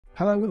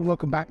Hello and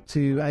welcome back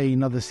to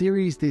another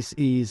series. This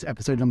is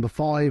episode number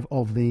 5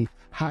 of the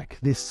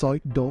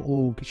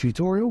hackthisSite.org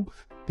tutorial.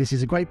 This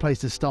is a great place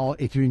to start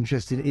if you're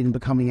interested in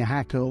becoming a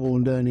hacker or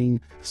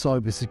learning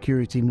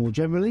cybersecurity more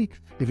generally.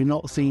 If you've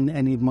not seen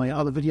any of my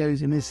other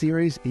videos in this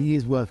series, it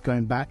is worth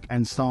going back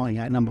and starting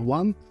at number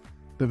 1.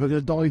 But we're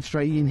going to dive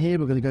straight in here.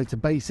 We're going to go to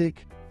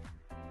basic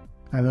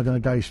and we're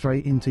going to go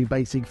straight into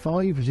basic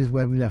 5, which is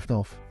where we left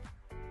off.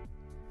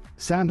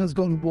 Sam has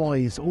gotten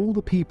wise to all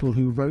the people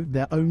who wrote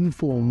their own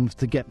forms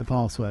to get the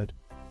password.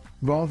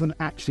 Rather than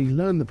actually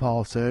learn the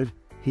password,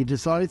 he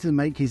decided to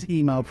make his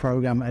email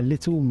program a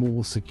little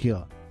more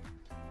secure.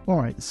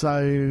 Alright,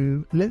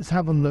 so let's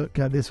have a look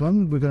at this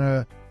one.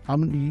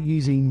 I'm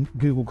using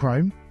Google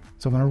Chrome,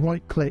 so I'm going to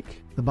right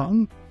click the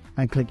button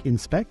and click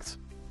inspect.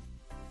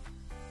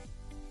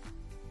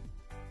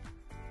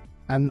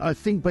 And I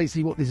think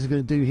basically what this is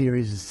going to do here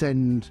is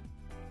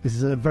this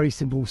is a very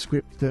simple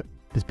script that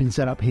has been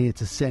set up here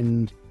to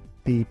send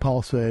the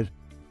password,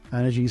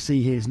 and as you can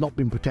see here, it's not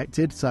been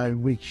protected, so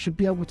we should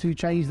be able to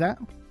change that.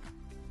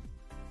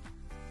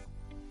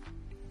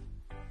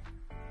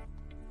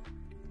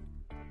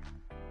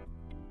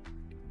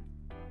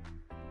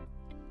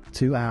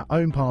 To our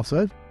own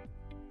password,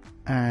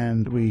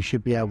 and we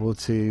should be able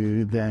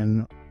to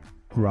then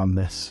run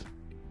this.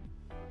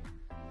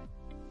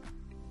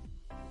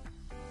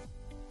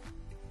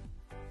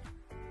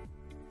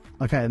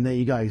 Okay, and there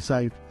you go.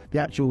 So the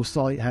actual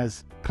site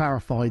has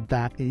clarified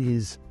that it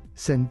is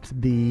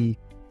sent the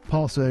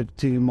password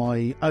to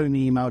my own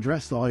email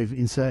address that I've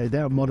inserted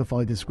there. I've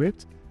modified the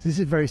script. So this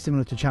is very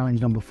similar to challenge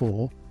number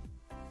 4.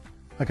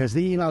 Okay, so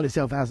the email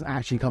itself hasn't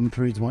actually come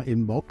through to my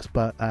inbox,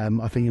 but I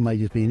think it may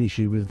just be an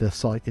issue with the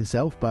site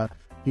itself. But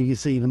you can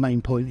see the main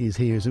point is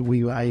here is that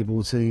we were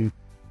able to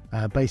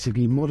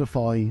basically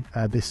modify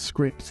this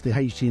script, the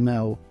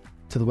HTML,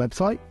 to the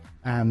website,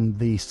 and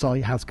the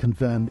site has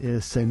confirmed it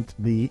has sent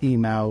the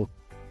email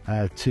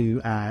to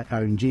our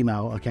own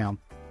Gmail account.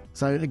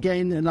 So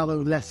again, another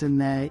lesson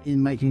there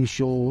in making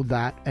sure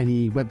that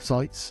any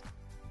websites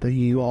that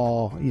you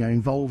are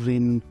involved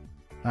in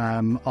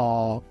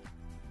are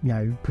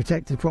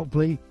protected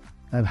properly,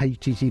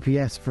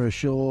 HTTPS for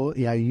sure,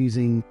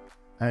 using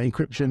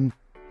encryption,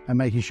 and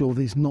making sure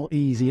that it's not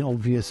easy and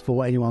obvious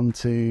for anyone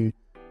to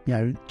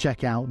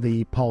check out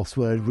the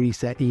password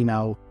reset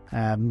email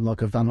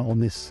like I've done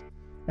on this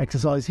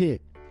exercise here.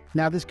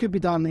 Now this could be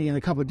done in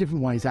a couple of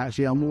different ways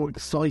actually. A more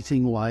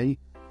exciting way,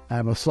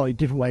 a slightly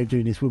different way of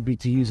doing this would be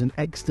to use an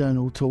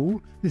external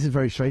tool. This is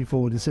very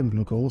straightforward and simple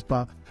of course,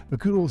 but we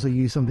could also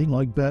use something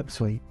like Burp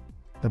Suite.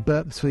 The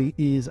Burp Suite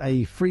is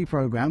a free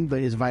program that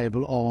is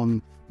available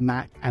on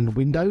Mac and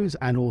Windows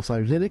and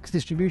also Linux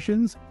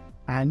distributions,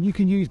 and you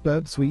can use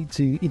Burp Suite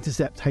to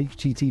intercept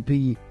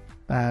HTTP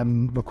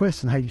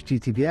requests and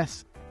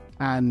HTTPS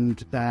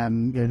and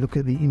look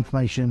at the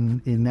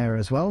information in there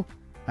as well.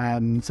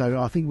 So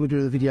I think we'll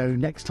do a video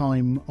next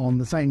time on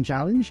the same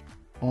challenge,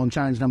 on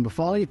challenge number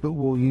 5, but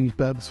we'll use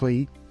Burp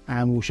Suite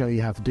and we'll show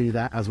you how to do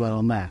that as well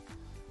on there.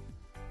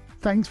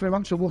 Thanks very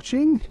much for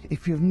watching.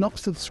 If you've not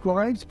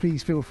subscribed,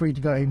 please feel free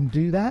to go ahead and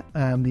do that.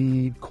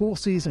 The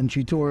courses and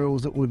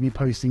tutorials that we'll be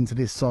posting to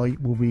this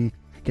site will be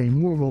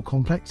getting more and more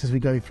complex as we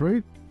go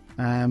through.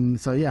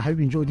 So yeah, I hope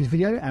you enjoyed this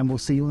video and we'll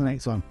see you on the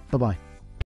next one. Bye bye.